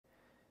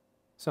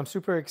So I'm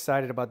super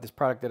excited about this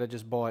product that I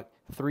just bought.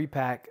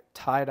 3-pack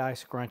tie-dye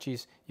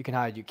scrunchies. You can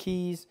hide your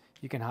keys,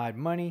 you can hide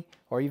money,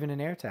 or even an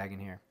AirTag in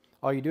here.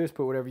 All you do is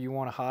put whatever you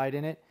want to hide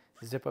in it,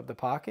 zip up the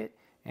pocket,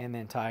 and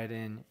then tie it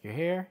in your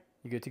hair.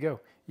 You're good to go.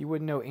 You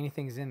wouldn't know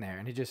anything's in there,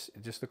 and it just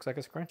looks like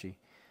a scrunchie.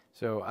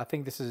 So I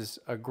think this is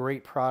a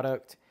great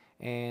product,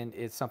 and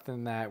it's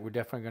something that we're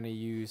definitely going to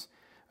use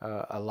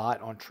a lot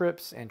on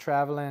trips and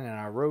traveling and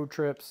our road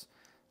trips.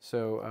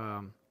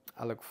 So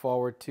I look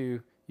forward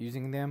to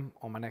using them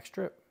on my next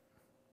trip.